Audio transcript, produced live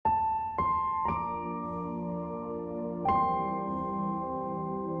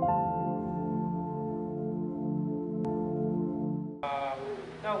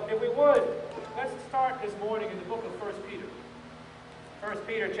morning in the book of 1 Peter. 1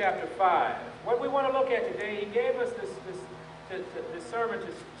 Peter chapter 5. What we want to look at today, he gave us this sermon to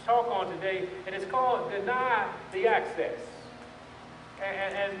talk on today, and it's called Deny the Access.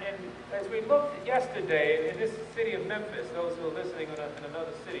 And as we looked yesterday in this city of Memphis, those who are listening in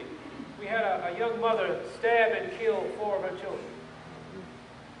another city, we had a young mother stab and kill 4 of her children.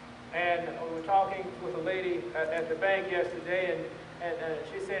 And we were talking with a lady at the bank yesterday, and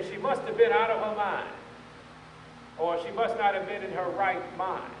she said she must have been out of her mind, or she must not have been in her right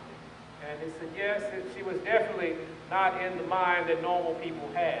mind. And he said, yes, she was definitely not in the mind that normal people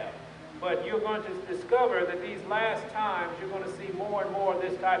have. But you're going to discover that these last times you're going to see more and more of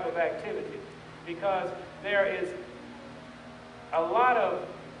this type of activity, because there is a lot of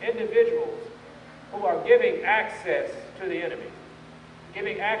individuals who are giving access to the enemy,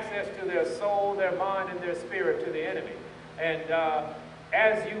 giving access to their soul, their mind, and their spirit to the enemy. And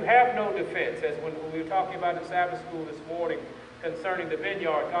as you have no defense, as when we were talking about in Sabbath school this morning concerning the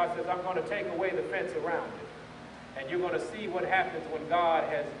vineyard, God says, I'm going to take away the fence around it. And you're going to see what happens when God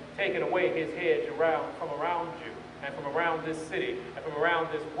has taken away his hedge from around you, and from around this city, and from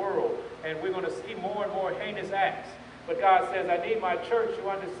around this world. And we're going to see more and more heinous acts. But God says, I need my church to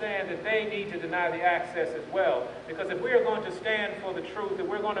understand that they need to deny the access as well. Because if we are going to stand for the truth, if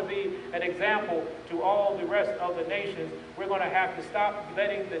we're going to be an example to all the rest of the nations, we're going to have to stop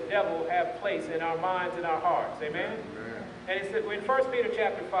letting the devil have place in our minds and our hearts. Amen? Amen. And it said in 1 Peter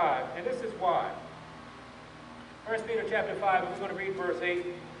chapter 5, and this is why. 1 Peter chapter 5, we're going to read verse 8.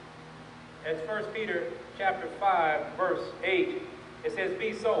 It's 1 Peter chapter 5, verse 8. It says,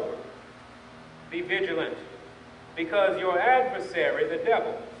 be sober, be vigilant, because your adversary, the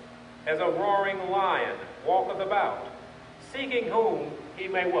devil, as a roaring lion, walketh about, seeking whom he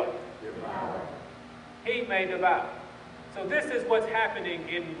may what? Devour. He may devour. So this is what's happening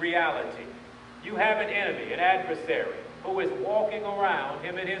in reality. You have an enemy, an adversary, who is walking around,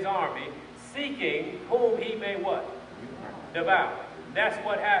 him and his army, seeking whom he may what? Devour. That's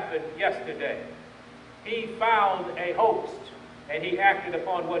what happened yesterday. He found a host, and he acted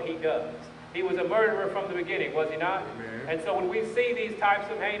upon what he does. He was a murderer from the beginning, was he not? Amen. And so when we see these types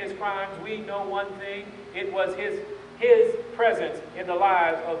of heinous crimes, we know one thing. It was his presence in the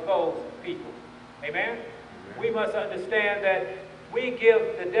lives of those people. Amen? Amen? We must understand that we give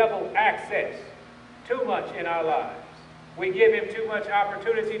the devil access too much in our lives. We give him too much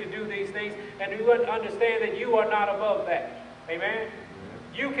opportunity to do these things, and we must understand that you are not above that. Amen? Amen.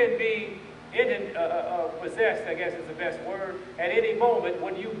 You can be possessed, I guess is the best word, at any moment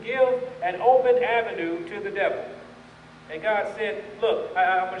when you give an open avenue to the devil. And God said, look,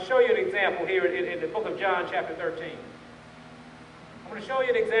 I'm going to show you an example here in the book of John chapter 13. I'm going to show you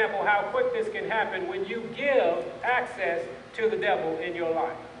an example how quick this can happen when you give access to the devil in your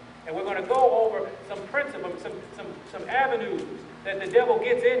life. And we're going to go over some principles, some avenues that the devil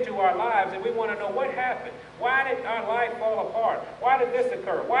gets into our lives, and we want to know what happened. Why did our life fall apart? Why did this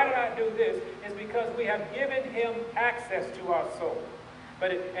occur? Why did I do this? It's because we have given him access to our soul.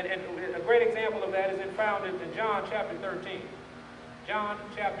 But and a great example of that is found in John chapter 13. John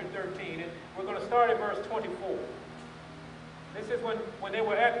chapter 13, and we're going to start at verse 24. This is when they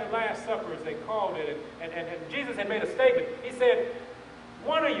were at the Last Supper, as they called it, and Jesus had made a statement. He said,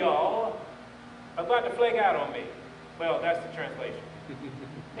 one of y'all are about to flake out on me. Well, that's the translation.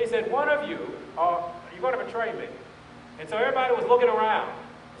 He said, one of you you're going to betray me. And so everybody was looking around.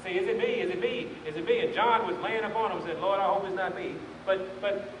 Say, is it me? Is it me? Is it me? And John was laying upon him and said, Lord, I hope it's not me.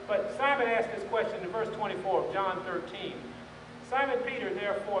 But Simon asked this question in verse 24 of John 13. Simon Peter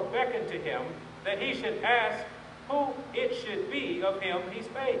therefore beckoned to him that he should ask who it should be of him he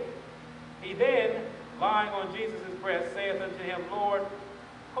spake. He then, lying on Jesus' breast, saith unto him, Lord,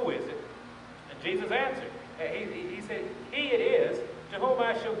 who is it? And Jesus answered. He said, he it is to whom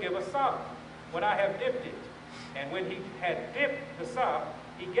I shall give a sop when I have dipped it. And when he had dipped the sop,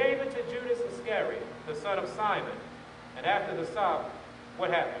 he gave it to Judas Iscariot, the son of Simon. And after the sop, what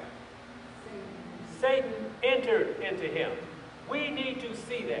happened? Satan entered into him. We need to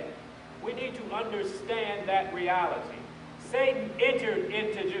see that. We need to understand that reality. Satan entered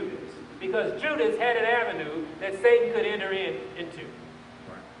into Judas because Judas had an avenue that Satan could enter into.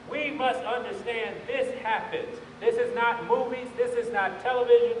 We must understand this happens. This is not movies. This is not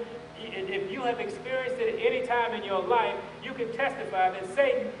television. If you have experienced it at any time in your life, you can testify that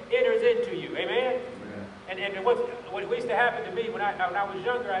Satan enters into you. Amen? Amen. And what used to happen to me when I was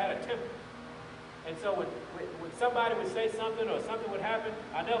younger, I had a temper. And so when somebody would say something or something would happen,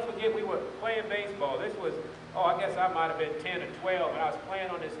 I'll never forget we were playing baseball. This was, I guess I might have been 10 or 12, and I was playing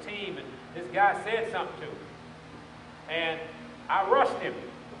on this team, and this guy said something to me. And I rushed him.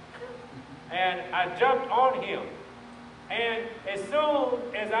 and I jumped on him. And as soon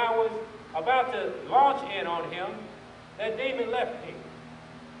as I was about to launch in on him, that demon left me.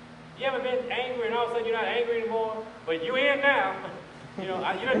 You ever been angry and all of a sudden you're not angry anymore, but you in now? You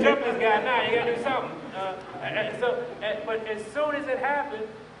done jumped this guy now. You got to do something. But as soon as it happened,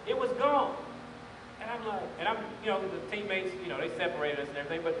 it was gone. And I'm the teammates, they separated us and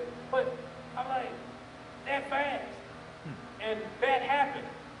everything. But I'm like, that fast, and that happened.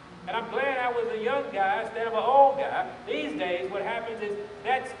 And I'm glad I was a young guy instead of an old guy. These days, what happens is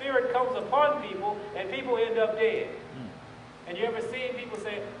that spirit comes upon people, and people end up dead. And you ever seen people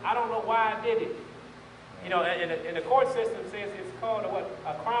say, I don't know why I did it? And the court system says it's called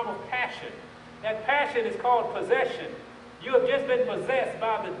a crime of passion. That passion is called possession. You have just been possessed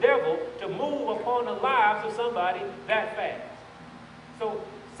by the devil to move upon the lives of somebody that fast. So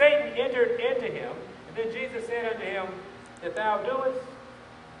Satan entered into him, and then Jesus said unto him, if thou doest,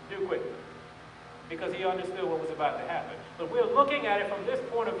 do quickly. Because he understood what was about to happen. But we're looking at it from this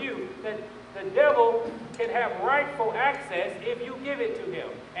point of view, that the devil can have rightful access if you give it to him.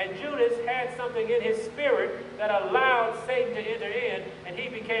 And Judas had something in his spirit that allowed Satan to enter in, and he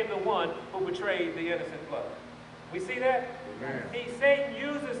became the one who betrayed the innocent blood. We see that? Satan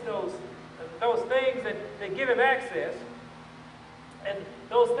uses those things that give him access, and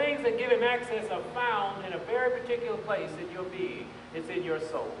those things that give him access are found in a very particular place in your being. It's in your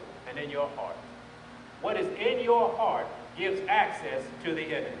soul and in your heart. What is in your heart gives access to the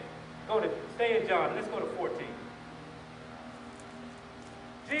enemy. Stay in John. Let's go to 14.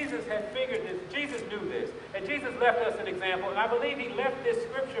 Jesus had figured this. Jesus knew this. And Jesus left us an example. And I believe he left this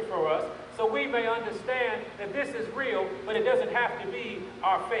scripture for us so we may understand that this is real, but it doesn't have to be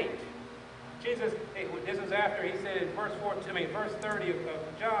our fate. Jesus, this is after he said in verse 30 of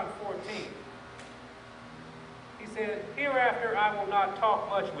John 14. He said, hereafter I will not talk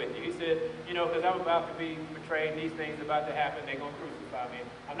much with you. He said, because I'm about to be betrayed, these things are about to happen, they're going to crucify me.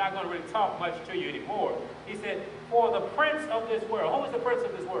 I'm not going to really talk much to you anymore. He said, for the prince of this world. Who is the prince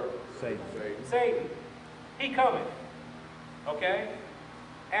of this world? Satan. He cometh, okay,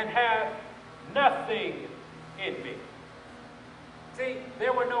 and hath nothing in me. See,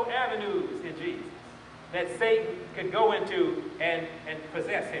 there were no avenues in Jesus that Satan could go into and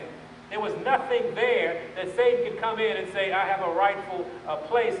possess him. There was nothing there that Satan could come in and say, I have a rightful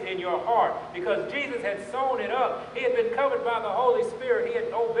place in your heart. Because Jesus had sewn it up. He had been covered by the Holy Spirit. He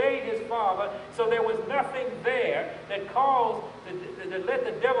had obeyed his Father. So there was nothing there that caused, that let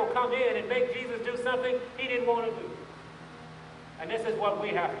the devil come in and make Jesus do something he didn't want to do. And this is what we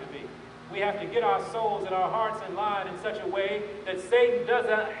have to be. We have to get our souls and our hearts in line in such a way that Satan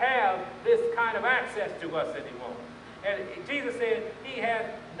doesn't have this kind of access to us anymore. And Jesus said, he has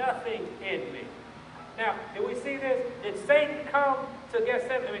nothing in me. Now, did we see this? Did Satan come to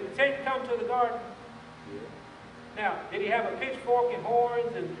Gethsemane? Did Satan come to the garden? Yeah. Now, did he have a pitchfork and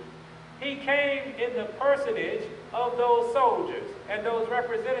horns? And he came in the personage of those soldiers and those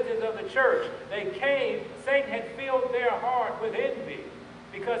representatives of the church. They came, Satan had filled their heart with envy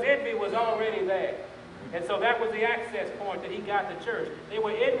because envy was already there. And so that was the access point that he got the church. They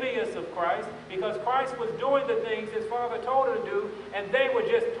were envious of Christ because Christ was doing the things his Father told him to do, and they were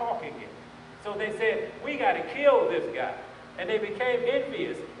just talking it. So they said, we got to kill this guy. And they became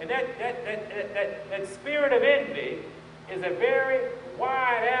envious. And that spirit of envy is a very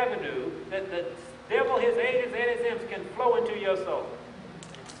wide avenue that the devil, his agents, and his imps can flow into your soul.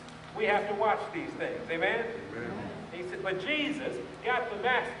 We have to watch these things. Amen? Amen. He said, but Jesus got the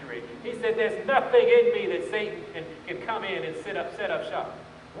mastery. He said, there's nothing in me that Satan can come in and set up shop.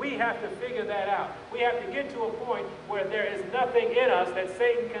 We have to figure that out. We have to get to a point where there is nothing in us that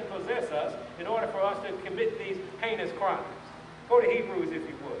Satan can possess us in order for us to commit these heinous crimes. Go to Hebrews if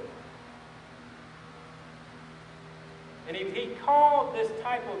you would. And he called this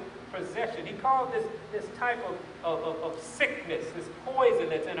type of possession, he called this type of sickness, this poison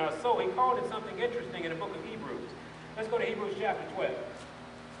that's in our soul, he called it something interesting in the book of Hebrews. Let's go to Hebrews chapter 12.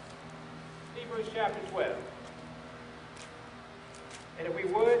 Hebrews chapter 12. And if we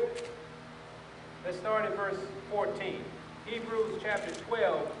would, let's start at verse 14. Hebrews chapter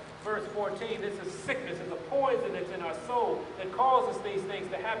 12, verse 14. This is sickness. It's a poison that's in our soul that causes these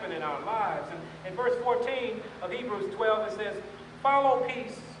things to happen in our lives. And in verse 14 of Hebrews 12, it says, follow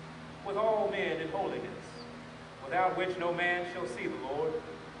peace with all men in holiness, without which no man shall see the Lord,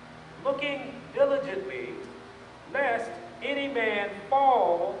 looking diligently, lest any man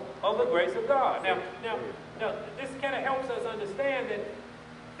fall of the grace of God. Now, this kind of helps us understand that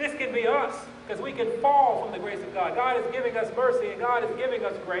This can be us, because we can fall from the grace of God. God is giving us mercy, and God is giving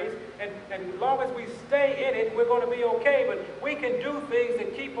us grace, and as long as we stay in it, we're going to be okay. But we can do things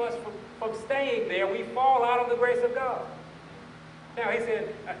that keep us from staying there. We fall out of the grace of God. Now, he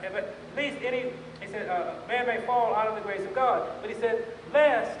said, but at least man may fall out of the grace of God. But he said,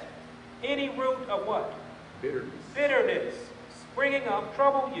 lest any root of what? Bitterness. Bitterness springing up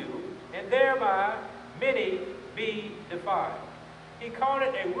trouble you, and thereby many be defiled. He called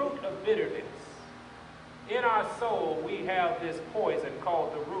it a root of bitterness. In our soul, we have this poison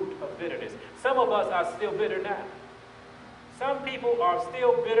called the root of bitterness. Some of us are still bitter now. Some people are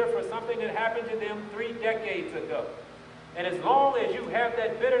still bitter for something that happened to them 3 decades ago. And as long as you have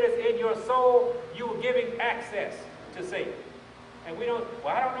that bitterness in your soul, you are giving access to Satan. And I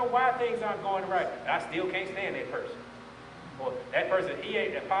don't know why things aren't going right. I still can't stand that person. Or that person, he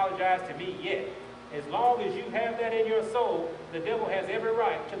ain't apologized to me yet. As long as you have that in your soul, the devil has every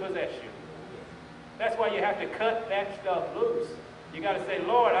right to possess you. That's why you have to cut that stuff loose. You got to say,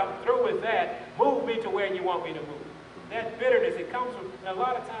 Lord, I'm through with that. Move me to where you want me to move. That bitterness, it comes from, a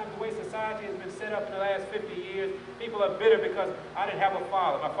lot of times the way society has been set up in the last 50 years, people are bitter because I didn't have a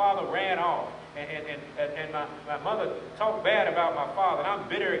father. My father ran off. And my mother talked bad about my father. And I'm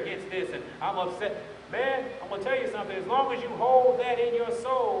bitter against this, and I'm upset. Man, I'm going to tell you something. As long as you hold that in your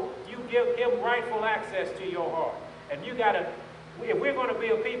soul, you give him rightful access to your heart. And you got to, if we're going to be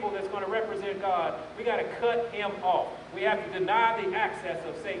a people that's going to represent God, we got to cut him off. We have to deny the access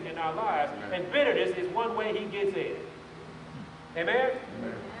of Satan in our lives. Amen. And bitterness is one way he gets in. Amen?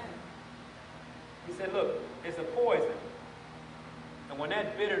 Amen? He said, look, it's a poison. And when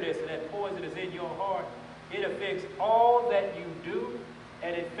that bitterness and that poison is in your heart, it affects all that you do,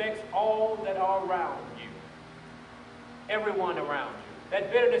 and it affects all that are around you. Everyone around you.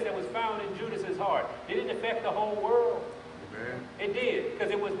 That bitterness that was found in Judas's heart, did it affect the whole world? Amen. It did,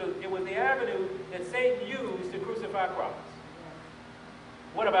 because it was the avenue that Satan used to crucify Christ.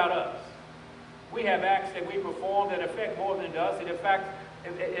 What about us? We have acts that we perform that affect more than us. It affects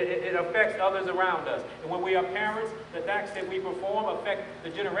others around us. And when we are parents, the acts that we perform affect the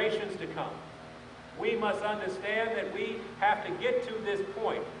generations to come. We must understand that we have to get to this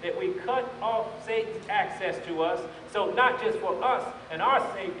point, that we cut off Satan's access to us, so not just for us and our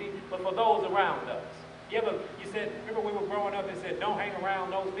safety, but for those around us. Remember we were growing up and said, don't hang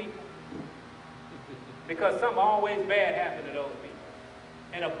around those people? Because something always bad happened to those people.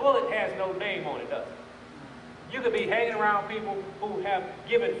 And a bullet has no name on it, does it? You could be hanging around people who have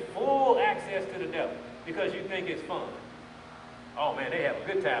given full access to the devil because you think it's fun. Oh man, they have a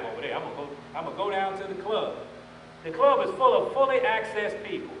good time over there. I'm gonna go down to the club. The club is full of fully accessed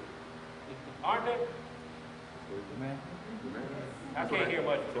people, aren't they? I can't hear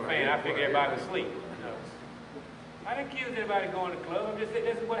much from the fan. I figure everybody was asleep. I didn't accuse anybody of going to the club. I'm just saying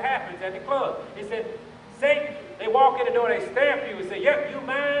this is what happens at the club. He said, Satan, they walk in the door, they stamp you and say, yep, you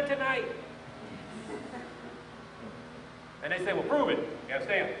mine tonight. And they say, well, prove it. You got to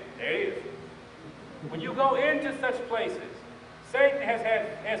stamp it. There it is. When you go into such places, Satan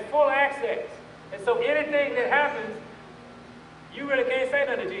has full access. And so anything that happens, you really can't say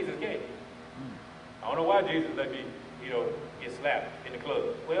nothing to Jesus, can you? I don't know why Jesus let me, get slapped in the club.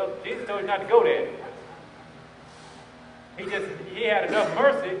 Well, Jesus told you not to go there. He had enough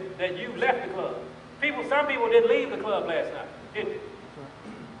mercy that you left the club. Some people didn't leave the club last night, didn't they?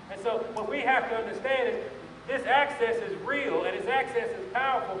 And so what we have to understand is this access is real, and this access is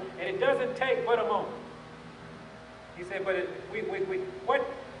powerful, and it doesn't take but a moment. He said, but what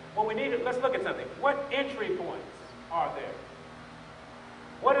we need, let's look at something. What entry points are there?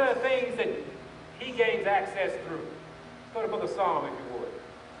 What are the things that he gains access through? Let's go to the book of Psalm, if you would.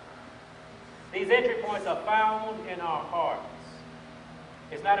 These entry points are found in our hearts.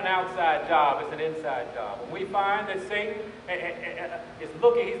 It's not an outside job, it's an inside job. When we find that Satan is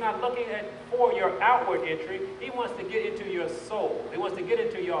looking, he's not looking for your outward entry. He wants to get into your soul. He wants to get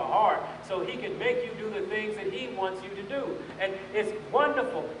into your heart so he can make you do the things that he wants you to do. And it's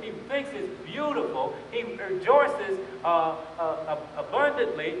wonderful. He thinks it's beautiful. He rejoices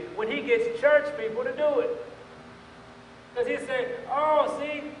abundantly when he gets church people to do it. Because he said, oh,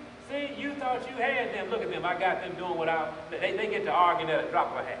 see, you thought you had them. Look at them. I got them doing they get to arguing at a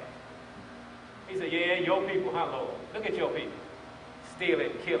drop of a hat. He said, yeah, your people, huh, Lord? Look at your people.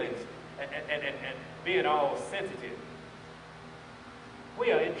 Stealing, killing, and being all sensitive.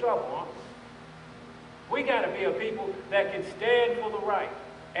 We are in trouble, aren't we? We got to be a people that can stand for the right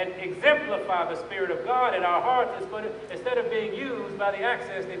and exemplify the Spirit of God in our hearts instead of being used by the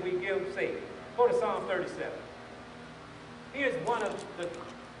access that we give Satan. Go to Psalm 37. Here's one of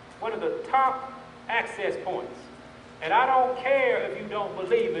the top access points And I don't care if you don't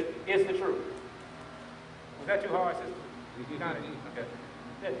believe it, it's the truth. Was that too hard, sister? Kind of.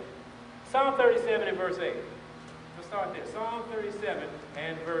 Okay. Psalm 37 and verse 8. Let's start there. Psalm 37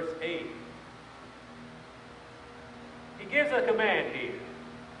 and verse 8. He gives a command here.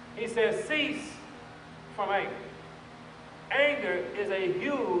 He says, cease from anger. Anger is a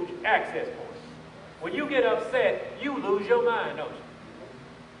huge access point. When you get upset, you lose your mind, don't you?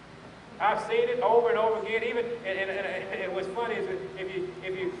 I've seen it over and over again. Even and what's funny is if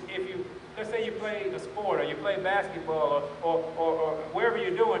you let's say you play a sport or you play basketball or wherever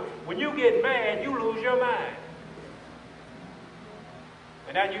you're doing, when you get mad, you lose your mind.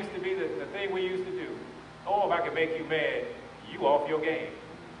 And that used to be the thing we used to do. Oh, if I can make you mad, you off your game.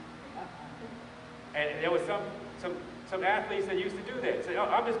 And there was some athletes that used to do that. Say, oh,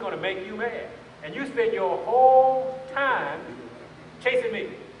 I'm just going to make you mad. And you spend your whole time chasing me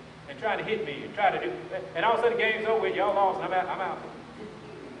and trying to hit me and trying to do, and all of a sudden the game's over with, y'all lost, and I'm out.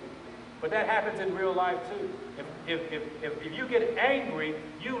 But that happens in real life too. If you get angry,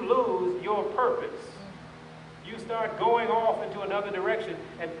 you lose your purpose. You start going off into another direction.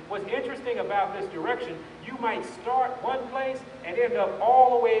 And what's interesting about this direction, you might start one place and end up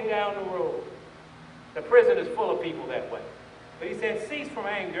all the way down the road. The prison is full of people that way. But he said, cease from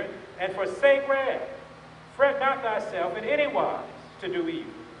anger and forsake wrath. Fret not thyself in any wise to do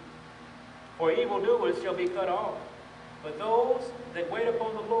evil. For evildoers shall be cut off. But those that wait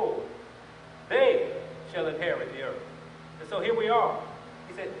upon the Lord, they shall inherit the earth. And so here we are.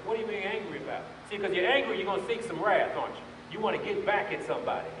 He said, what are you being angry about? See, because you're angry, you're going to seek some wrath, aren't you? You want to get back at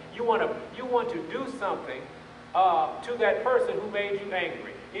somebody. You want to do something to that person who made you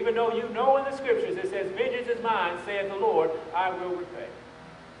angry. Even though you know in the scriptures it says, vengeance is mine, saith the Lord, I will repay.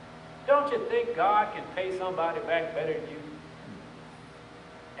 Don't you think God can pay somebody back better than you?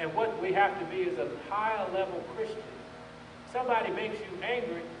 And what we have to be is a higher level Christian. Somebody makes you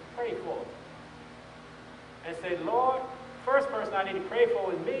angry, pray for them. And say, Lord, first person I need to pray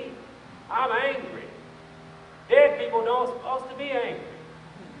for is me. I'm angry. Dead people don't supposed to be angry.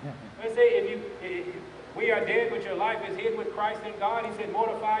 They say, if we are dead, but your life is hid with Christ in God. He said,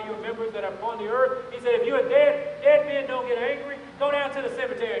 mortify your members that are upon the earth. He said, if you're dead men don't get angry. Go down to the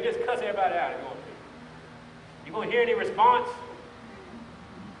cemetery and just cuss everybody out if you want to. You going to hear any response?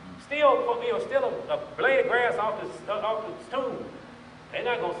 Steal a blade of grass off the tomb. They're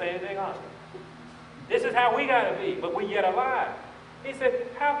not going to say anything on it. This is how we got to be, but we yet alive. He said,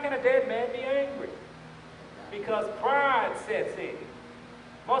 how can a dead man be angry? Because pride sets in.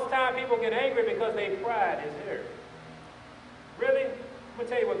 Most of the time people get angry because their pride is hurt. Really? I'm going to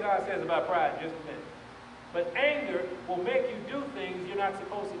tell you what God says about pride in just a minute. But anger will make you do things you're not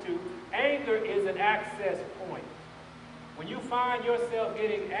supposed to do. Anger is an access point. When you find yourself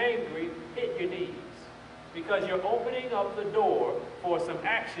getting angry, hit your knees. Because you're opening up the door for some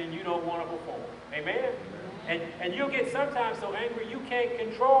action you don't want to perform. Amen? And you'll get sometimes so angry you can't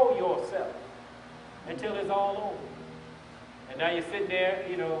control yourself until it's all over. And now you're sitting there,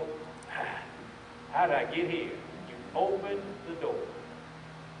 you know, how did I get here? You open the door.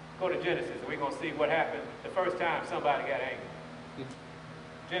 Go to Genesis and we're going to see what happened the first time somebody got angry.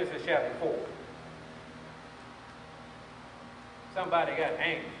 Genesis chapter 4. Somebody got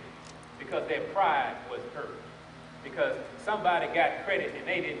angry because their pride was hurt. Because somebody got credit and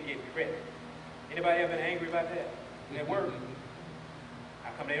they didn't get credit. Anybody ever been angry about that? At work?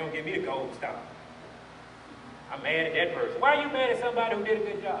 How come they don't give me the gold star? I'm mad at that person. Why are you mad at somebody who did a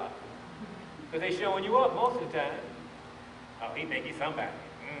good job? Because they showing you up most of the time. Oh, he think he's somebody.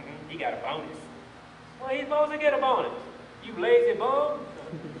 He got a bonus. Well, he's supposed to get a bonus. You lazy bum.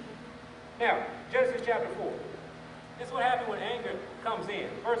 Now, Genesis chapter 4. This is what happened when anger comes in.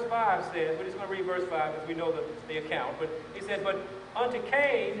 Verse 5 says, we're just going to read verse 5 because we know the account. But he said, but unto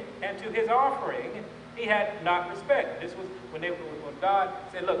Cain and to his offering he had not respect. This was when God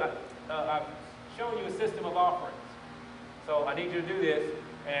said, look, I've shown you a system of offerings. So I need you to do this,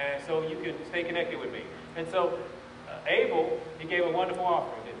 and so you can stay connected with me. And so Abel, he gave a wonderful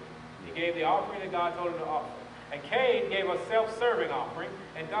offering, didn't he? He gave the offering that God told him to offer. And Cain gave a self-serving offering,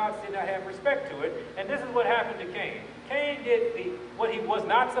 and God did not have respect to it. And this is what happened to Cain. Cain did what he was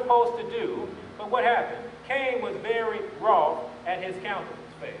not supposed to do, but what happened? Cain was very wroth, and his countenance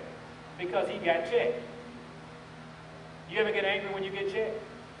fell because he got checked. You ever get angry when you get checked?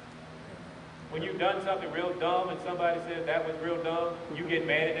 When you've done something real dumb and somebody says that was real dumb, you get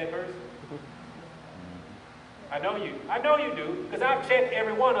mad at that person? I know you do, because I've checked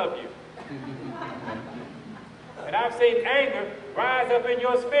every one of you. And I've seen anger rise up in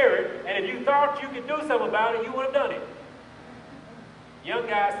your spirit, and if you thought you could do something about it, you would have done it. Young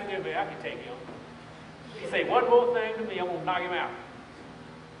guys sit there, man, I can take him. He say one more thing to me, I'm going to knock him out.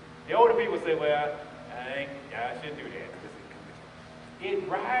 The older people say, well, I shouldn't do that. It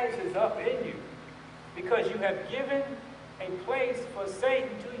rises up in you because you have given a place for Satan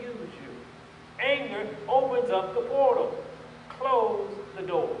to use you. Anger opens up the portal. Close the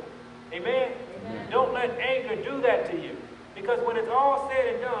door. Amen? Amen? Don't let anger do that to you. Because when it's all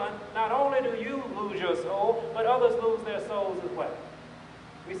said and done, not only do you lose your soul, but others lose their souls as well.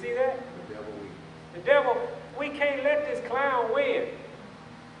 We see that? The devil, we can't let this clown win.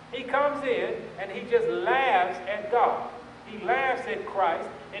 He comes in and he just laughs at God. He laughs at Christ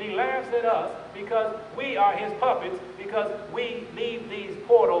and he laughs at us because we are his puppets, because we leave these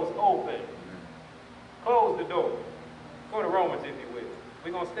portals open. Close the door. Go to Romans, if you will.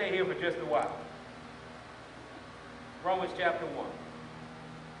 We're going to stay here for just a while. Romans chapter 1.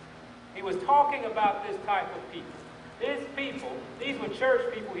 He was talking about this type of people. These people, these were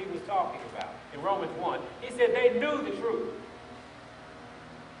church people he was talking about in Romans 1. He said they knew the truth,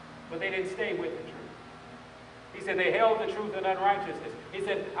 but they didn't stay with the truth. He said they held the truth in unrighteousness. He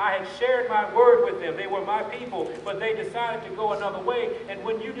said, I had shared my word with them. They were my people, but they decided to go another way. And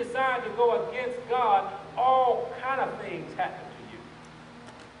when you decide to go against God, all kind of things happen to you.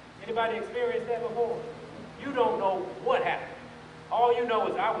 Anybody experienced that before? You don't know what happened. All you know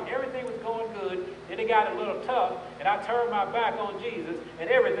is everything was going good, then it got a little tough, and I turned my back on Jesus, and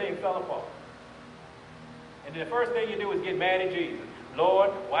everything fell apart. And then the first thing you do is get mad at Jesus. Lord,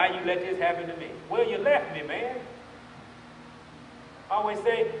 why you let this happen to me? Well, you left me, man. I always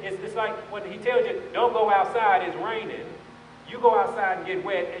say, it's like when he tells you, don't go outside, it's raining. You go outside and get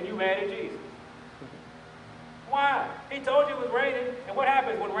wet, and you mad at Jesus. Why? He told you it was raining, and what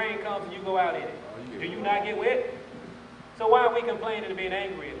happens when rain comes and you go out in it? Do you not get wet? So why are we complaining and being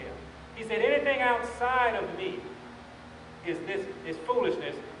angry at him? He said, anything outside of me is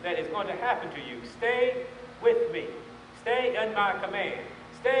foolishness that is going to happen to you. Stay with me. Stay in my command.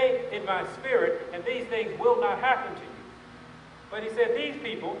 Stay in my spirit, and these things will not happen to you. But he said these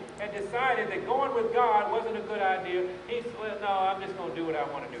people had decided that going with God wasn't a good idea. He said, well, no, I'm just going to do what I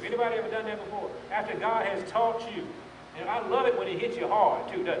want to do. Anybody ever done that before? After God has taught you. And I love it when he hits you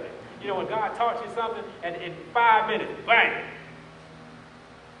hard, too, doesn't it? You know, when God taught you something, and in 5 minutes, bang!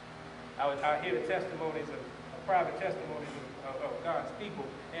 I hear the testimonies of private testimonies of God's people,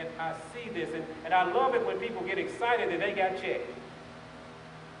 and I see this, and I love it when people get excited that they got checked.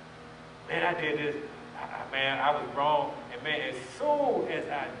 Man, I did this. Man, I was wrong. And man, as soon as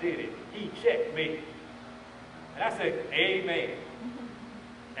I did it, he checked me. And I said, amen.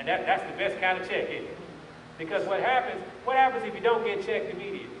 And that's the best kind of check, isn't it? Because what happens if you don't get checked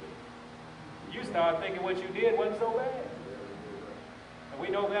immediately? You start thinking what you did wasn't so bad. And we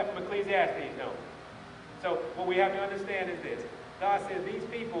know that from Ecclesiastes, don't we? So what we have to understand is this. God says these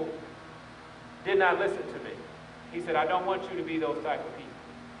people did not listen to me. He said, I don't want you to be those type of people.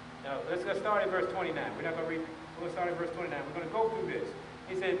 Now, let's start at verse 29. We're not going to read. We're going to start at verse 29. We're going to go through this.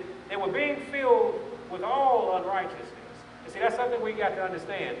 He said, they were being filled with all unrighteousness. And see, that's something we got to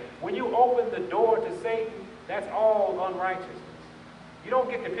understand. When you open the door to Satan, that's all unrighteousness. You don't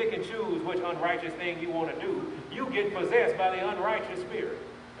get to pick and choose which unrighteous thing you want to do. You get possessed by the unrighteous spirit.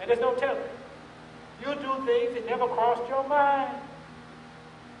 And there's no telling. You'll do things that never crossed your mind.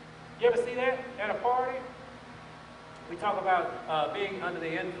 You ever see that at a party? We talk about being under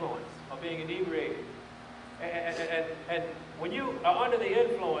the influence or being inebriated. And when you are under the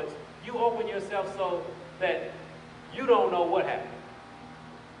influence, you open yourself so that you don't know what happened.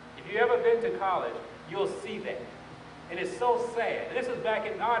 If you've ever been to college, you'll see that. And it's so sad. And this was back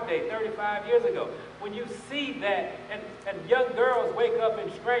in our day, 35 years ago. When you see that, and young girls wake up in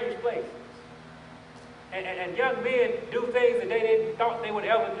strange places. And young men do things that they didn't thought they would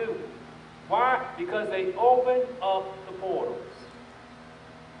ever do. Why? Because they open up the portals.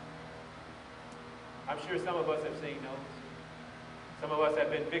 I'm sure some of us have seen those. Some of us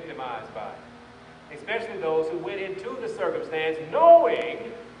have been victimized by it. Especially those who went into the circumstance knowing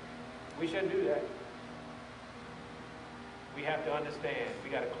we shouldn't do that. We have to understand we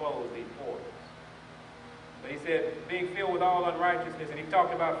got to close these portals. But he said, being filled with all unrighteousness, and he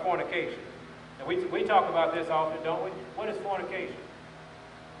talked about fornication. And we talk about this often, don't we? What is fornication?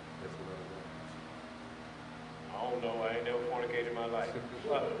 I don't know. I ain't never fornicated in my life.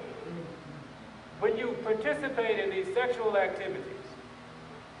 When you participate in these sexual activities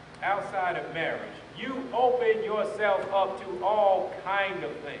outside of marriage, you open yourself up to all kind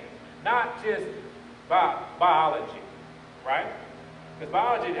of things, not just biology, right? Because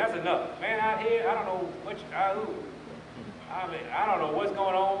biology, that's enough. Man, out here, I don't know I don't know what's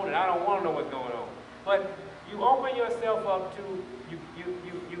going on, and I don't want to know what's going on. But You open yourself up to,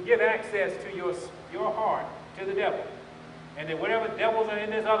 you give access to your heart to the devil. And then whatever devils are in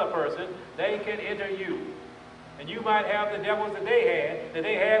this other person, they can enter you. And you might have the devils that they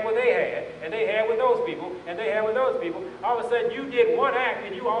had what they had, and they had with those people, and they had with those people. All of a sudden, you did one act,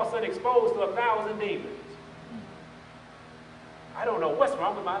 and you all of a sudden exposed to 1,000 demons. I don't know what's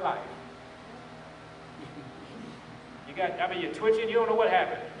wrong with my life. You're twitching, you don't know what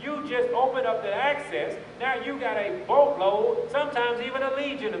happened. You just opened up the access, now you got a boatload, sometimes even a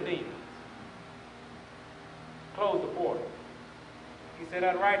legion of demons. Close the portal. He said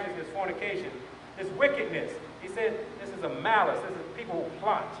unrighteousness, fornication, this wickedness. He said this is a malice, this is people who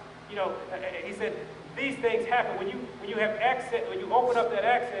plot. You know, he said these things happen when you have access, when you open up that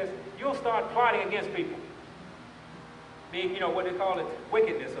access, you'll start plotting against people. Being, you know, what they call it,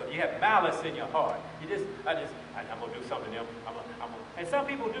 wickedness, or you have malice in your heart. I'm going to do something to them. And some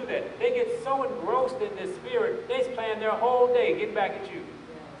people do that. They get so engrossed in this spirit, they plan their whole day getting back at you.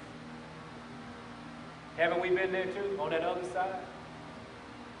 Haven't we been there too, on that other side?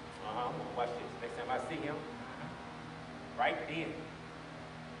 I'm going to watch this. Next time I see him, right then.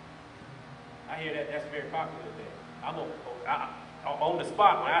 I hear that that's very popular today. On the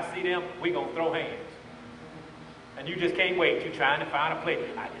spot, when I see them, we're going to throw hands. And you just can't wait. You're trying to find a place.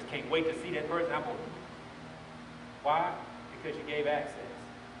 I just can't wait to see that person. Why? Because you gave access.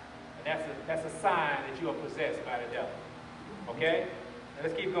 And that's a sign that you are possessed by the devil. Okay? Now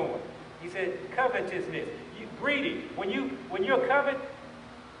let's keep going. He said covetousness. Greedy. When you're covet,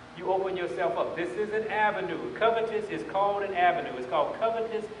 you open yourself up. This is an avenue. Covetous is called an avenue. It's called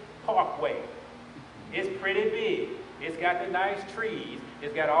Covetous Parkway. It's pretty big. It's got the nice trees.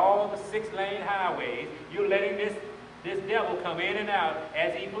 It's got all the 6-lane highways. You're letting this devil come in and out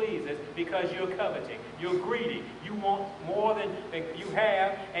as he pleases because you're coveting. You're greedy. You want more than you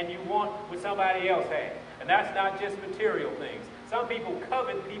have, and you want what somebody else has. And that's not just material things. Some people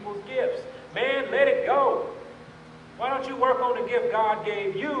covet people's gifts. Man, let it go. Why don't you work on the gift God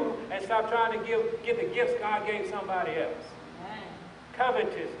gave you and stop trying to get the gifts God gave somebody else?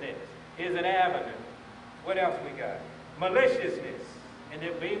 Covetousness is an avenue. What else we got? Maliciousness. And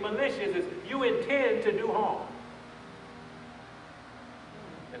to be malicious is you intend to do harm.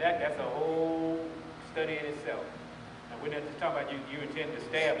 And that's a whole study in itself. And we're not just talking about you intend to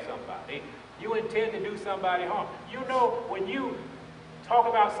stab somebody. You intend to do somebody harm. You know, when you talk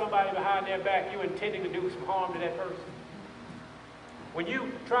about somebody behind their back, you're intending to do some harm to that person. When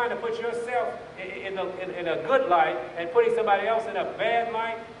you trying to put yourself in a good light and putting somebody else in a bad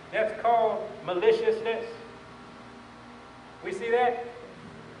light, that's called maliciousness. We see that?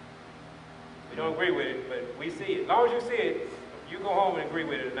 We don't agree with it, but we see it. As long as you see it, you go home and agree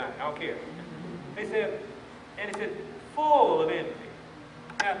with it or not. I don't care. They said, and it said, full of envy.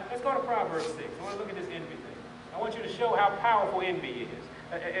 Now, let's go to Proverbs 6. I want to look at this envy thing. I want you to show how powerful envy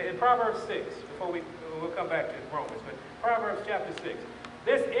is. In Proverbs 6, before we'll come back to Romans, but Proverbs chapter 6.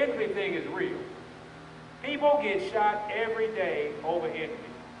 This envy thing is real. People get shot every day over envy.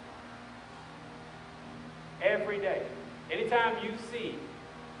 Every day. Anytime you see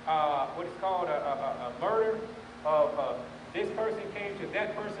what is called a murder of this person came to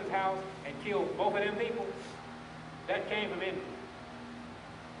that person's house and killed both of them people, that came from envy.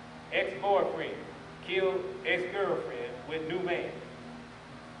 Ex-boyfriend killed ex-girlfriend with new man.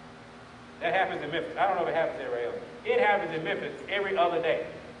 That happens in Memphis. I don't know if it happens everywhere else. It happens in Memphis every other day.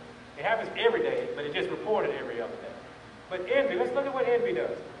 It happens every day, but it's just reported every other day. But envy, let's look at what envy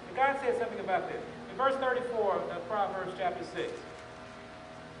does. And God said something about this. In verse 34 of Proverbs chapter 6.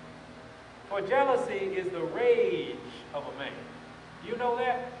 For jealousy is the rage of a man. You know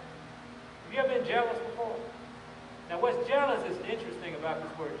that? Have you ever been jealous before? Now what's jealous is interesting about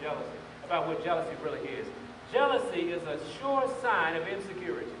this word jealousy, about what jealousy really is. Jealousy is a sure sign of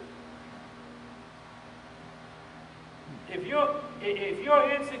insecurity. If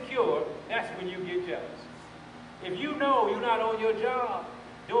you're insecure, that's when you get jealous. If you know you're not on your job,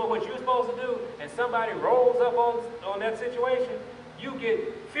 doing what you're supposed to do, and somebody rolls up on that situation, you get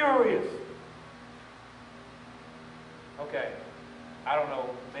furious. Okay, I don't know,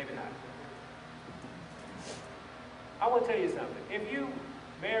 maybe not. I want to tell you something. If you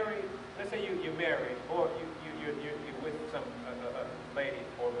marry, let's say you're married, or you're with some lady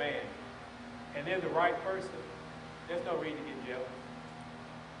or man, and they're the right person, there's no reason to get jealous.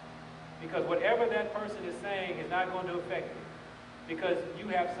 Because whatever that person is saying is not going to affect you. Because you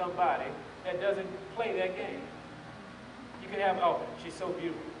have somebody that doesn't play that game. You can have, oh, she's so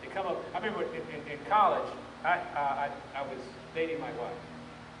beautiful. They come up. I remember in college, I was dating my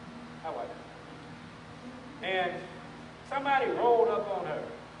wife. And somebody rolled up on her.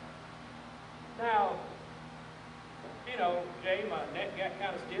 Now, you know, Jay, my neck got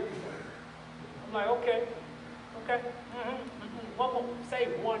kind of stiff. I'm like, okay. One more, say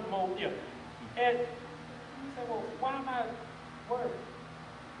one more, yeah. And he said, well, why am I worried?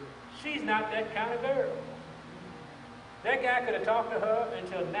 She's not that kind of girl. That guy could have talked to her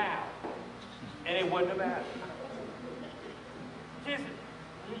until now, and it wouldn't have mattered. Just,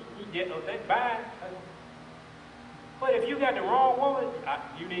 yeah, okay, bye. But if you got the wrong woman,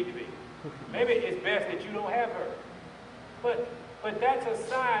 you need to be. Maybe it's best that you don't have her. But that's a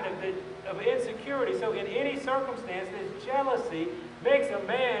sign of insecurity. So in any circumstance, this jealousy makes a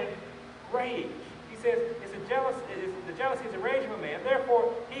man rage. He says the jealousy is a rage of a man.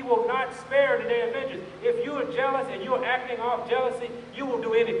 Therefore, he will not spare the day of vengeance. If you are jealous and you are acting off jealousy, you will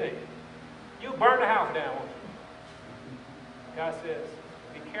do anything. You burn the house down, won't you? God says,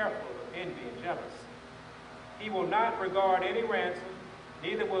 be careful of envy and jealousy. He will not regard any ransom,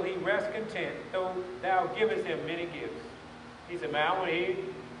 neither will he rest content, though thou givest him many gifts. He said, man,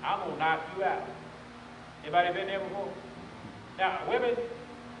 I'm going to knock you out. Anybody been there before? Now, women,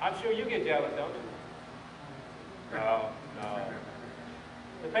 I'm sure you get jealous, don't you? No.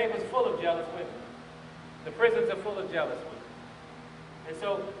 The paper's full of jealous women. The prisons are full of jealous women. And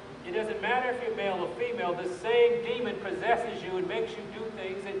so, it doesn't matter if you're male or female, the same demon possesses you and makes you do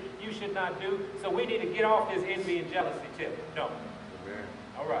things that you should not do. So we need to get off this envy and jealousy tip. No. Amen.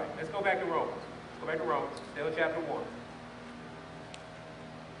 All right, let's go back to Romans. Let's go back to Romans, still in chapter 1.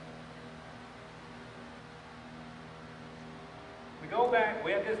 We go back,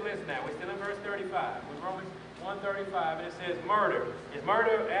 we have this list now. We're still in verse 35. With Romans 1:35, and it says murder. Is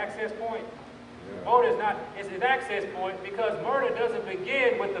murder access point? Murder is not, it's an access point because murder doesn't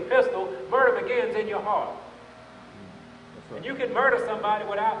begin with the pistol. Murder begins in your heart. Right. And you can murder somebody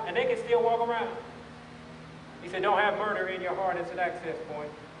and they can still walk around. He said, don't have murder in your heart. It's an access point.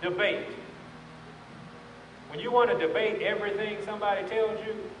 Debate. When you want to debate everything somebody tells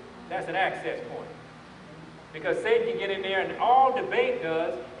you, that's an access point. Because Satan can get in there, and all debate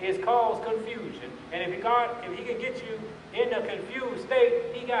does is cause confusion. And if he can get you in a confused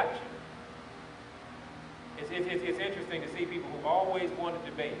state, he got you. It's interesting to see people who've always wanted to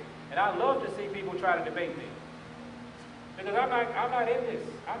debate. And I love to see people try to debate me. Because I'm not in this.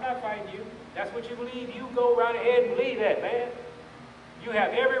 I'm not fighting you. That's what you believe. You go right ahead and believe that, man. You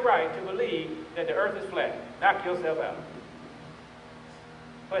have every right to believe that the earth is flat. Knock yourself out.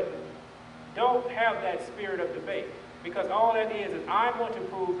 But don't have that spirit of debate. Because all that is I want to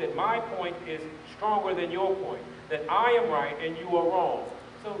prove that my point is stronger than your point. That I am right and you are wrong.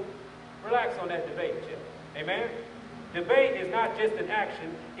 So relax on that debate, Chip. Amen? Debate is not just an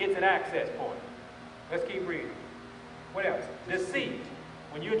action, it's an access point. Let's keep reading. What else? Deceit.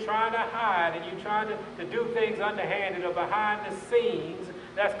 When you're trying to hide and you're trying to do things underhanded or behind the scenes,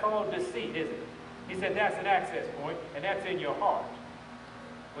 that's called deceit, isn't it? He said that's an access point, and that's in your heart.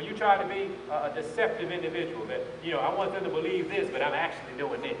 When you try to be a deceptive individual, that, I want them to believe this, but I'm actually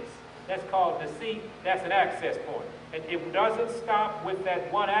doing this. That's called deceit. That's an access point. And it doesn't stop with that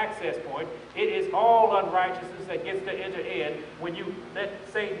one access point. It is all unrighteousness that gets to enter in when you let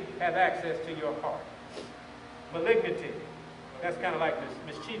Satan have access to your heart. Malignity. That's kind of like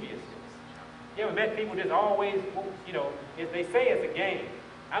this mischievousness. You ever met people just always, if they say it's a game,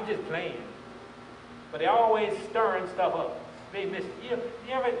 I'm just playing. But they're always stirring stuff up.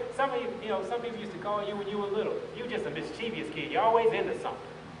 Some people used to call you when you were little, you just a mischievous kid. You're always into something.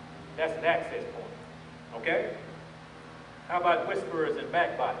 That's an access point. Okay? How about whisperers and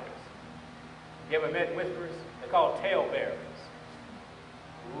backbiters? You ever met whisperers? They're called talebearers.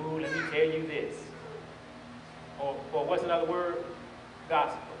 Ooh, let me tell you this. Or what's another word?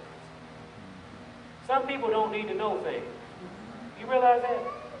 Gospel. Some people don't need to know things. You realize that?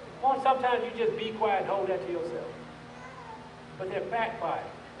 Well, sometimes you just be quiet and hold that to yourself. But they're backbiting.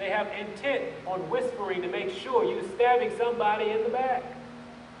 They have intent on whispering to make sure you're stabbing somebody in the back.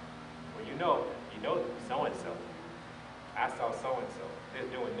 Well, you know so-and-so. I saw so-and-so.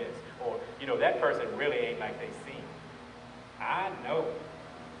 They're doing this. Or, that person really ain't like they seem. I know.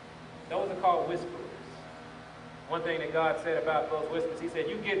 Those are called whisperers. One thing that God said about those whisperers, he said,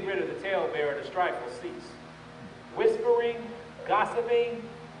 you get rid of the talebearer, the strife will cease. Whispering, gossiping,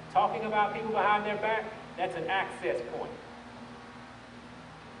 talking about people behind their back, that's an access point.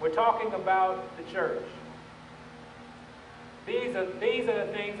 We're talking about the church. These are the things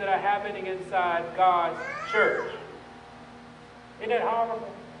that are happening inside God's church. Isn't that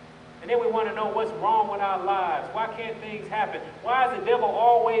horrible? And then we want to know what's wrong with our lives. Why can't things happen? Why does the devil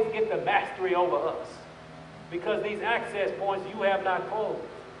always get the mastery over us? Because these access points you have not closed.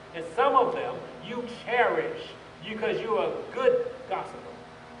 And some of them you cherish because you're a good gossiper.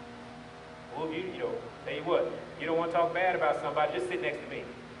 Well, you know, tell you what, you don't want to talk bad about somebody, just sit next to me.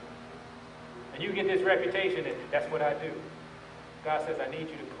 And you get this reputation that that's what I do. God says, I need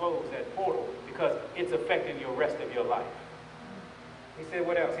you to close that portal because it's affecting your rest of your life. He said,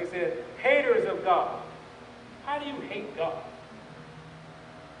 what else? He said, haters of God. How do you hate God?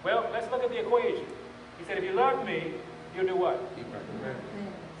 Well, let's look at the equation. He said, if you love me, you'll do what? Keep my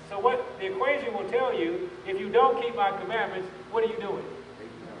commandments. So what the equation will tell you, if you don't keep my commandments, what are you doing?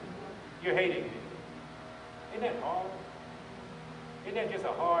 You're hating me. Isn't that hard? Isn't that just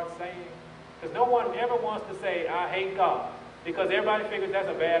a hard saying? Because no one ever wants to say, I hate God, because everybody figures that's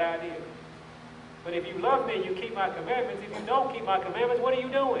a bad idea. But if you love me, you keep my commandments. If you don't keep my commandments, what are you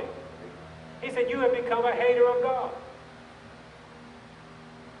doing? He said, you have become a hater of God.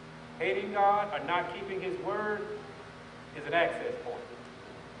 Hating God or not keeping his word is an access point.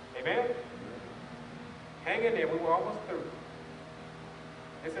 Amen? Hang in there. We were almost through.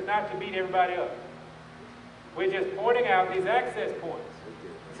 This is not to beat everybody up. We're just pointing out these access points.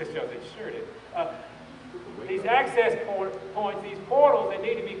 Sister Josie, sure it is. These access points, these portals that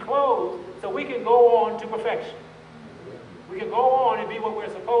need to be closed so we can go on to perfection. We can go on and be what we're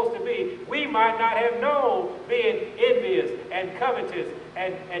supposed to be. We might not have known being envious and covetous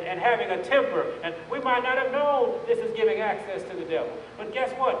and having a temper. And we might not have known this is giving access to the devil. But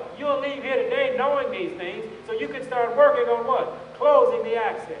guess what? You'll leave here today knowing these things so you can start working on what? Closing the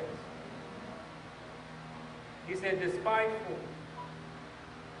access. He said, despiteful,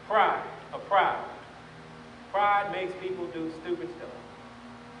 pride. Pride makes people do stupid stuff.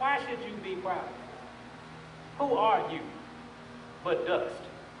 Why should you be proud? Who are you but dust?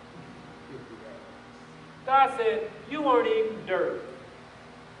 God said, you weren't even dirt.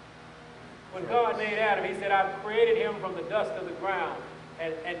 When God made Adam, he said, I've created him from the dust of the ground.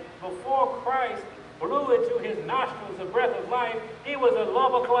 And before Christ blew into his nostrils the breath of life, he was a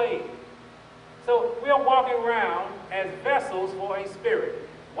lump of clay. So we're walking around as vessels for a spirit.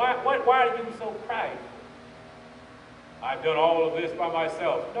 Why are you so prideful? I've done all of this by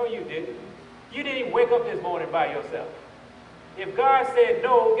myself. No, you didn't. You didn't even wake up this morning by yourself. If God said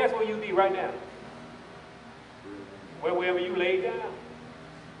no, guess where you'd be right now? Wherever you lay down.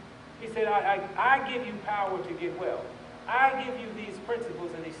 He said, I give you power to get well. I give you these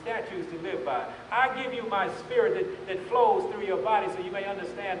principles and these statutes to live by. I give you my spirit that flows through your body so you may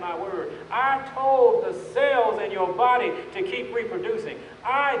understand my word. I told the cells in your body to keep reproducing.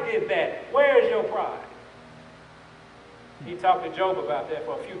 I did that. Where's your pride? He talked to Job about that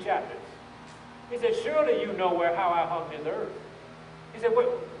for a few chapters. He said, surely you know how I hung this earth. He said,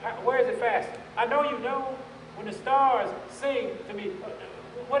 where is it fastened? I know you know. When the stars sing to me,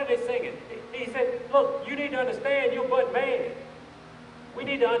 what are they singing? He said, look, you need to understand you're but man. We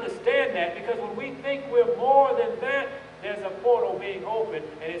need to understand that because when we think we're more than that, there's a portal being opened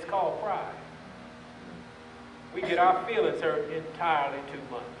and it's called pride. We get our feelings hurt entirely too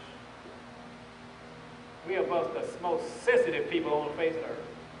much. We are both the most sensitive people on the face of the earth.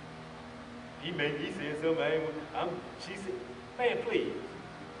 He said something, she said, man, please,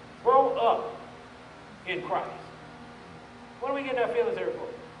 grow up in Christ. What are we getting our feelings hurt for?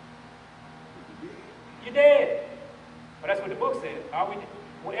 You're dead. But that's what the book says.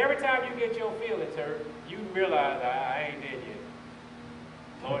 Well, every time you get your feelings hurt, you realize I ain't dead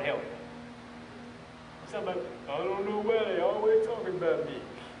yet. Lord help me. Somebody, I don't know why they always talking about me.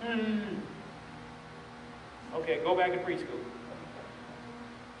 Okay, go back to preschool.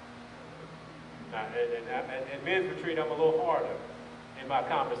 Now, at men's retreat, I'm a little harder in my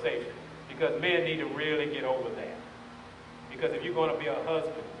conversation because men need to really get over that. Because if you're going to be a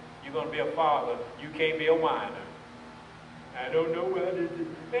husband, you're going to be a father, you can't be a whiner. I don't know what it is.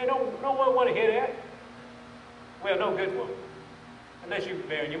 Man, no one want to hear that. Well, no good one. Unless you're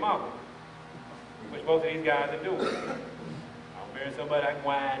marrying your mama, which most of these guys are doing. I'll marry somebody I can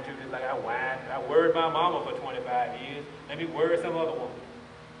whine to just like I whine. I worried my mama for 25 years. Let me worry some other woman.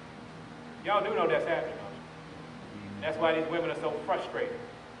 Y'all do know that's happening, don't you? That's why these women are so frustrated.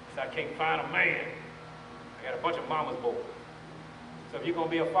 Because I can't find a man. I got a bunch of mama's boys. So if you're going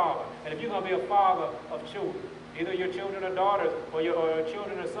to be a father, and if you're going to be a father of children, either your children are daughters or your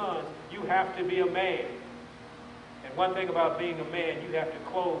children are sons, you have to be a man. And one thing about being a man, you have to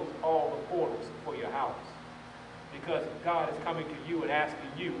close all the portals for your house. Because God is coming to you and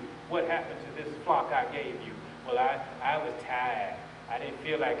asking you, what happened to this flock I gave you? Well, I was tired. I didn't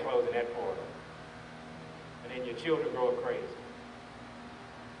feel like closing that portal. And then your children grow crazy.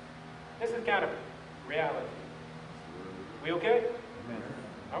 This is kind of reality. We okay? Amen.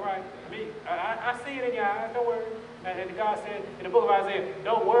 All right. I see it in your eyes. Don't worry. And God said in the book of Isaiah,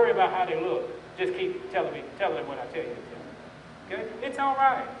 don't worry about how they look. Just keep telling them what I tell you to tell them. Okay? It's all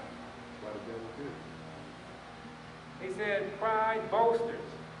right. Why the devil too? He said, pride, boasters.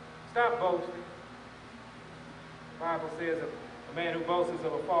 Stop boasting. The Bible says a man who boasts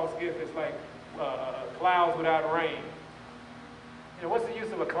of a false gift is like clouds without rain. You know, what's the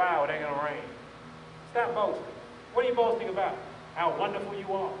use of a cloud? It ain't gonna rain. Stop boasting. What are you boasting about? How wonderful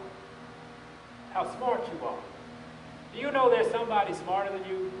you are. How smart you are. Do you know there's somebody smarter than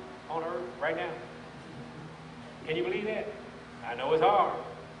you on earth right now? Can you believe that? I know it's hard.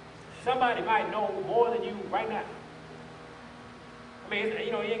 Somebody might know more than you right now. I mean,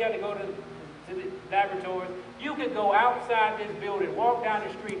 you know, you ain't got to go to the laboratories. You could go outside this building, walk down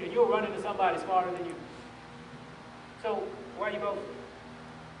the street, and you'll run into somebody smarter than you. So, why are you boasting?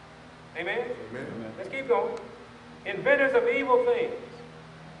 Amen? Amen. Let's keep going. Inventors of evil things.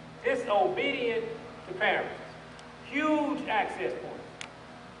 Disobedient to parents. Huge access points.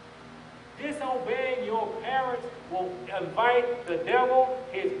 Disobeying your parents will invite the devil,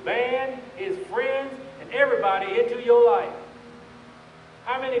 his band, his friends, and everybody into your life.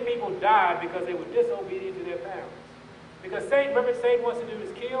 How many people died because they were disobedient to their parents? Because Satan, remember Satan wants to do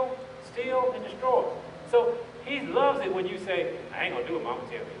is kill, steal, and destroy. So he loves it when you say, I ain't going to do what Mama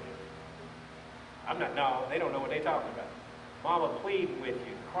tell me. I'm not, no, they don't know what they're talking about. Mama pleading with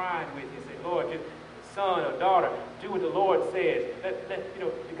you, crying with you, say, Lord, just son or daughter, do what the Lord says. You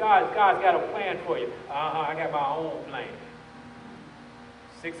know, God's got a plan for you. I got my own plan.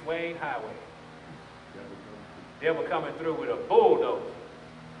 6-lane highway. Devil coming through with a bulldozer.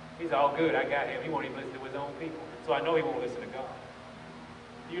 He's all good. I got him. He won't even listen to his own people. So I know he won't listen to God.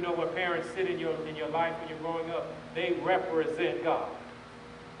 Do you know what parents sit in your life when you're growing up? They represent God.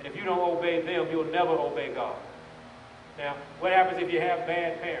 And if you don't obey them, you'll never obey God. Now, what happens if you have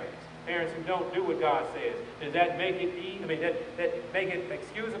bad parents? Parents who don't do what God says. Does that make it easy? I mean, that make it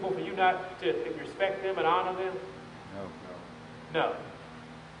excusable for you not to respect them and honor them? No.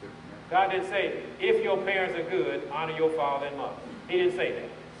 God didn't say, if your parents are good, honor your father and mother. He didn't say that.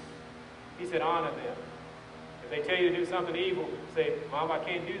 He said, honor them. If they tell you to do something evil, say, Mom, I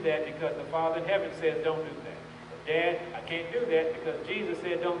can't do that because the Father in heaven says don't do that. Dad, I can't do that because Jesus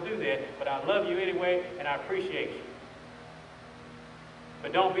said don't do that, but I love you anyway and I appreciate you.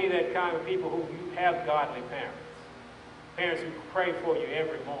 But don't be that kind of people who you have godly parents. Parents who pray for you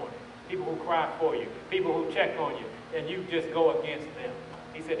every morning. People who cry for you. People who check on you. And you just go against them.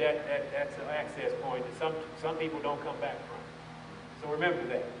 He said that's an access point that some people don't come back from. So remember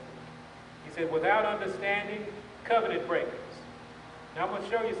that. He said, without understanding, covenant breakers. Now I'm going to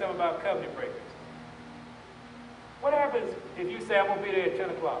show you something about covenant breakers. What happens if you say, I'm going to be there at 10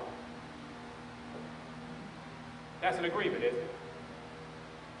 o'clock? That's an agreement, isn't it?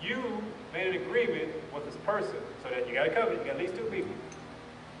 You made an agreement with this person so that you got a covenant, you got at least 2 people.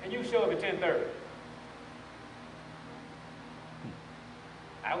 And you show up at 10:30.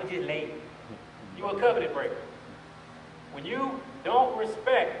 I was just late. You're a covenant breaker. When you don't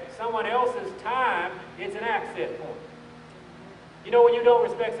respect someone else's time, it's an access point. You know when you don't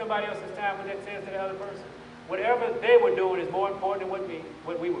respect somebody else's time, what that says to the other person? Whatever they were doing is more important than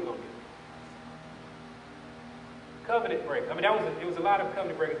what we were going to do. Covenant break. I mean, it was a lot of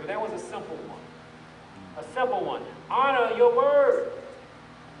covenant breakers, but that was a simple one. A simple one. Honor your word.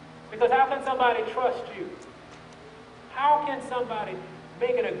 Because how can somebody trust you? How can somebody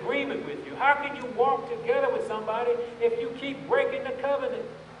make an agreement with you? How can you walk together with somebody if you keep breaking the covenant?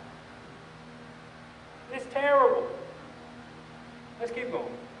 It's terrible. Let's keep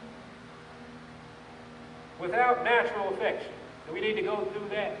going. Without natural affection. Do we need to go through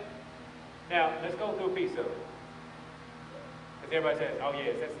that? Now, let's go through a piece of it. Because everybody says, oh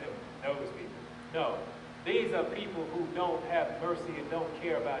yes, that's them, those people. No. These are people who don't have mercy and don't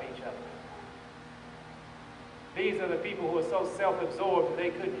care about each other. These are the people who are so self-absorbed that they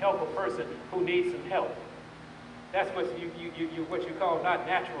couldn't help a person who needs some help. That's what you call not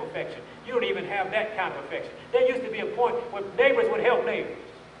natural affection. You don't even have that kind of affection. There used to be a point where neighbors would help neighbors.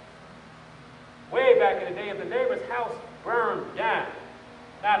 Way back in the day, if the neighbor's house burned down,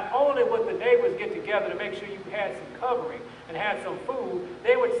 not only would the neighbors get together to make sure you had some covering and had some food,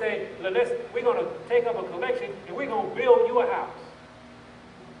 they would say, we're going to take up a collection and we're going to build you a house.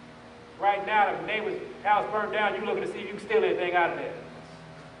 Right now, if the neighbor's house burned down, you're looking to see if you can steal anything out of there.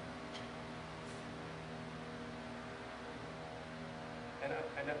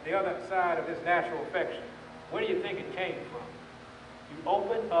 And the other side of this natural affection, where do you think it came from? You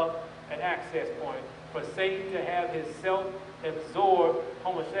open up an access point for Satan to have his self-absorbed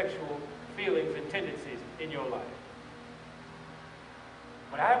homosexual feelings and tendencies in your life.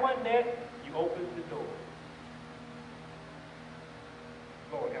 When I wasn't there, you opened the door.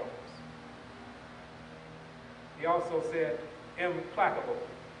 Lord help us. He also said, implacable.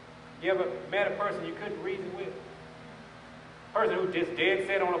 You ever met a person you couldn't reason with? A person who just dead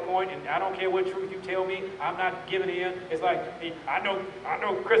set on a point, and I don't care what truth you tell me, I'm not giving in. It's like, hey, I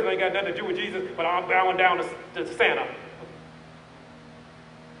know Christmas ain't got nothing to do with Jesus, but I'm bowing down to Santa.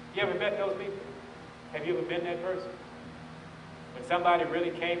 You ever met those people? Have you ever been that person? When somebody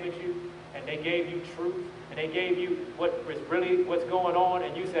really came at you, and they gave you truth, and they gave you what was really what's going on,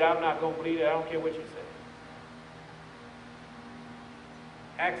 and you said, I'm not going to believe it, I don't care what you say.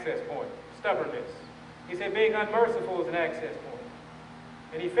 Access point, stubbornness. He said being unmerciful is an access point.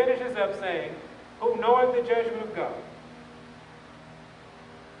 And he finishes up saying, who knowing the judgment of God,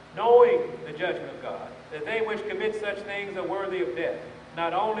 knowing the judgment of God, that they which commit such things are worthy of death,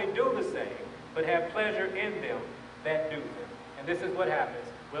 not only do the same, but have pleasure in them that do them. And this is what happens.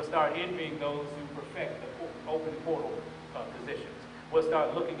 We'll start envying those who perfect the open portal positions. We'll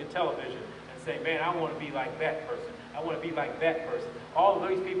start looking at television and say, man, I want to be like that person. I want to be like that person. All of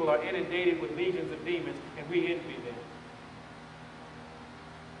these people are inundated with legions of demons, and we envy them.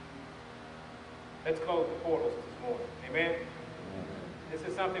 Let's close the portals this morning. Amen? This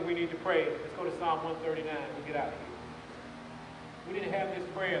is something we need to pray. Let's go to Psalm 139 and get out of here. We didn't have this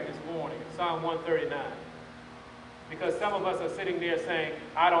prayer this morning, Psalm 139. Because some of us are sitting there saying,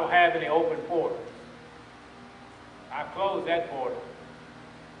 I don't have any open portals. I closed that portal.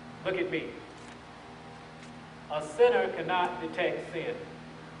 Look at me. A sinner cannot detect sin.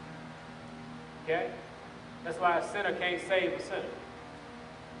 Okay? That's why a sinner can't save a sinner.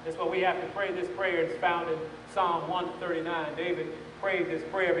 That's why we have to pray this prayer. It's found in Psalm 139. David prayed this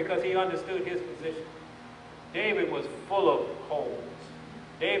prayer because he understood his position. David was full of holes.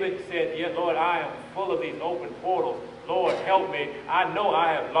 David said, yeah, Lord, I am full of these open portals. Lord, help me. I know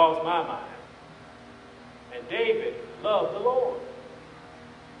I have lost my mind. And David loved the Lord.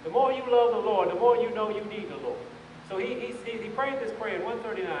 The more you love the Lord, the more you know you need the Lord. So he prayed this prayer in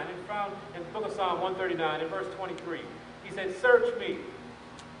 139, and found in the book of Psalm 139, in verse 23. He said, search me,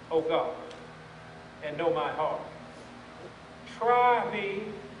 O God, and know my heart. Try me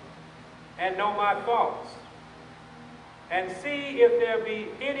and know my thoughts, and see if there be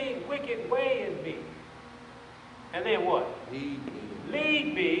any wicked way in me. And then what?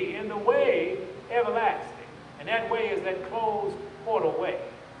 Lead me in the way everlasting. And that way is that closed portal way,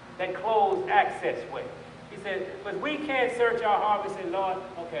 that closed access way. He said, but we can't search our heart and say, Lord,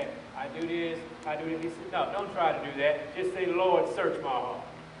 okay, I do this, I do this. He said, no, don't try to do that. Just say, Lord, search my heart.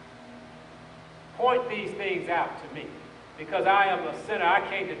 Point these things out to me. Because I am a sinner, I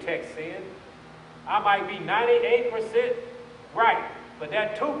can't detect sin. I might be 98% right, but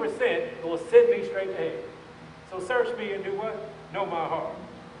that 2% will send me straight to hell. So search me and do what? Know my heart.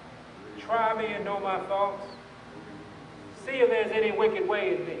 Try me and know my thoughts. See if there's any wicked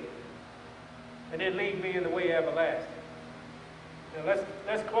way in me. And then lead me in the way everlasting. Now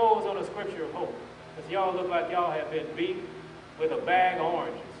let's close on a scripture of hope. Because y'all look like y'all have been beat with a bag of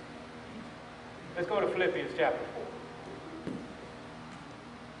oranges. Let's go to Philippians chapter 4.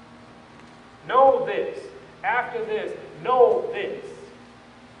 Know this. After this, know this.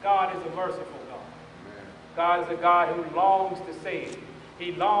 God is a merciful God. God is a God who longs to save you.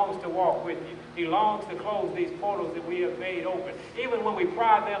 He longs to walk with you. He longs to close these portals that we have made open. Even when we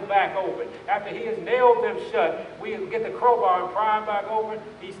pry them back open, after he has nailed them shut, we get the crowbar and pry them back open,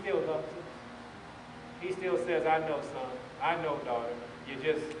 he still loves us. He still says, I know, son. I know, daughter. You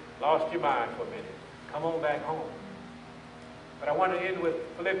just lost your mind for a minute. Come on back home. But I want to end with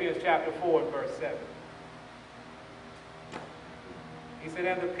Philippians chapter 4 and verse 7. He said,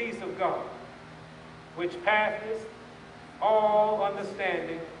 and the peace of God, which passeth all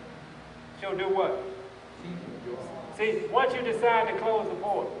understanding, shall do what? See, once you decide to close the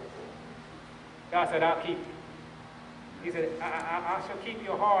portal, God said, I'll keep you. He said, I shall keep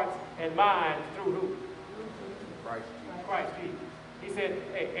your hearts and minds through who? Christ Jesus. He said,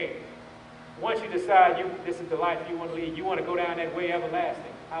 hey, once you decide this is the life you want to lead, you want to go down that way everlasting,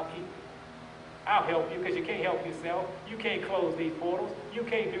 I'll keep you. I'll help you because you can't help yourself. You can't close these portals. You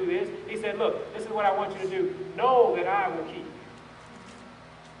can't do this. He said, look, this is what I want you to do. Know that I will keep you.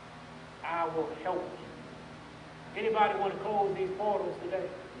 I will help you. Anybody want to close these portals today?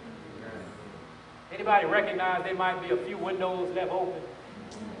 Anybody recognize there might be a few windows left open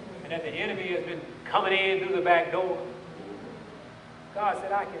and that the enemy has been coming in through the back door? God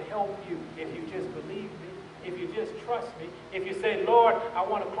said, I can help you if you just believe me. If you just trust me, if you say, Lord, I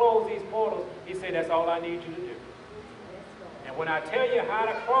want to close these portals, he said, that's all I need you to do. And when I tell you how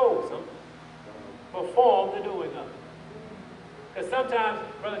to close them, perform the doing of it. Because sometimes,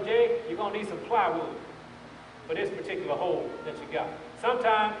 Brother Jay, you're going to need some plywood for this particular hole that you got.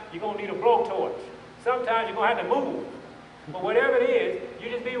 Sometimes you're going to need a blowtorch. Sometimes you're going to have to move. But whatever it is, you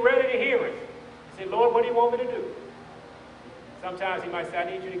just be ready to hear it. You say, Lord, what do you want me to do? Sometimes he might say, I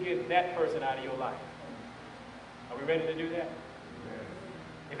need you to get that person out of your life. Are we ready to do that?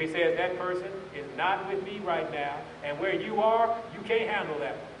 If he says that person is not with me right now, and where you are, you can't handle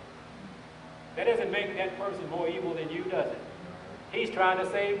that one. That doesn't make that person more evil than you, does it? He's trying to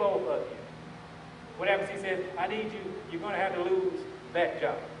save both of you. What happens? He says, I need you, you're going to have to lose that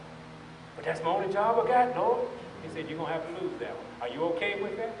job. But that's my only job I got, Lord. He said, you're going to have to lose that one. Are you okay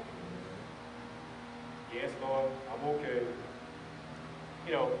with that? Yes, Lord, I'm okay.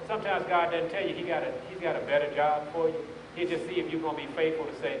 You know, sometimes God doesn't tell you He's got a better job for you. He'll just see if you're going to be faithful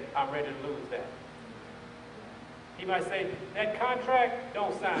to say, I'm ready to lose that. He might say, that contract,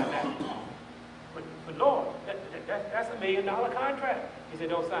 don't sign that. But Lord, that's $1 million contract. He said,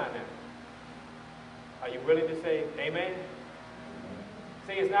 don't sign that. Are you willing to say amen?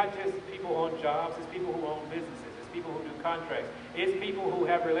 See, it's not just people on jobs, it's people who own businesses, it's people who do contracts, it's people who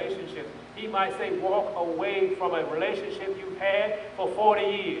have relationships. He might say, walk away from a relationship you've had for 40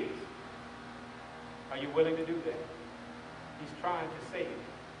 years. Are you willing to do that? He's trying to save you.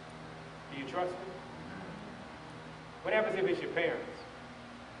 Do you trust him? What happens if it's your parents?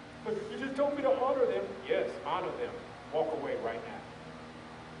 But you just told me to honor them. Yes, honor them. Walk away right now.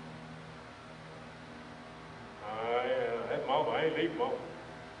 Yeah, that mama, I ain't leaving mama.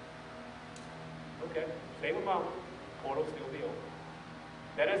 Okay, stay with mama. Portal still be open.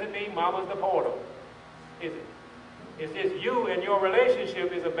 That doesn't mean mama's the portal, is it? It's just you and your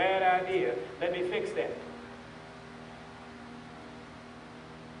relationship is a bad idea. Let me fix that.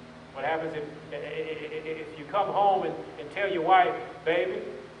 What happens if you come home and tell your wife, baby,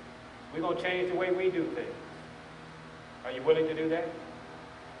 we're going to change the way we do things. Are you willing to do that?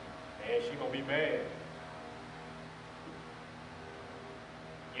 And she's going to be mad.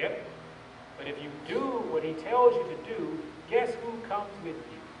 Yep. But if you do what he tells you to do, guess who comes with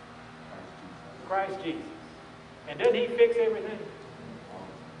you? Christ Jesus. And doesn't he fix everything?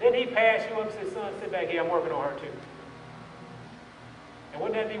 Didn't he pass you up and say, son, sit back here, I'm working on her too. And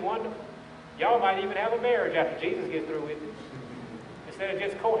wouldn't that be wonderful? Y'all might even have a marriage after Jesus gets through with you. Instead of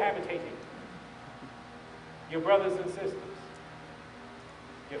just cohabitating. Your brothers and sisters.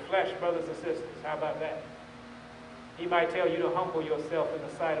 Your flesh brothers and sisters. How about that? He might tell you to humble yourself in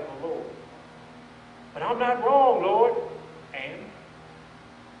the sight of the Lord. But I'm not wrong, Lord. And?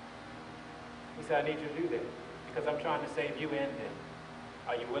 He said, I need you to do that. Because I'm trying to save you and them.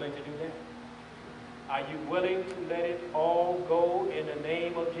 Are you willing to do that? Are you willing to let it all go in the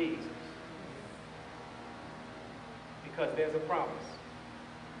name of Jesus? Because there's a promise.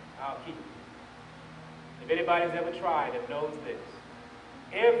 I'll keep it. If anybody's ever tried and knows this,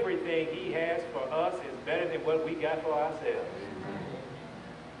 everything he has for us is better than what we got for ourselves.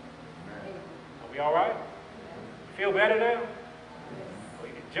 Are we all right? Feel better now?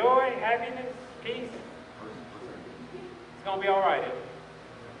 Joy, happiness, peace? It's going to be all right, isn't it?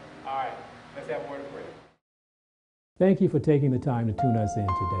 All right. Let's have a word of prayer. Thank you for taking the time to tune us in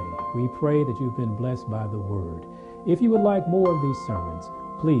today. We pray that you've been blessed by the word. If you would like more of these sermons,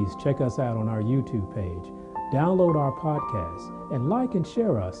 please check us out on our YouTube page, download our podcast, and like and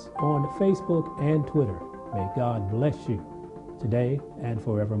share us on Facebook and Twitter. May God bless you today and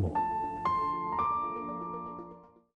forevermore.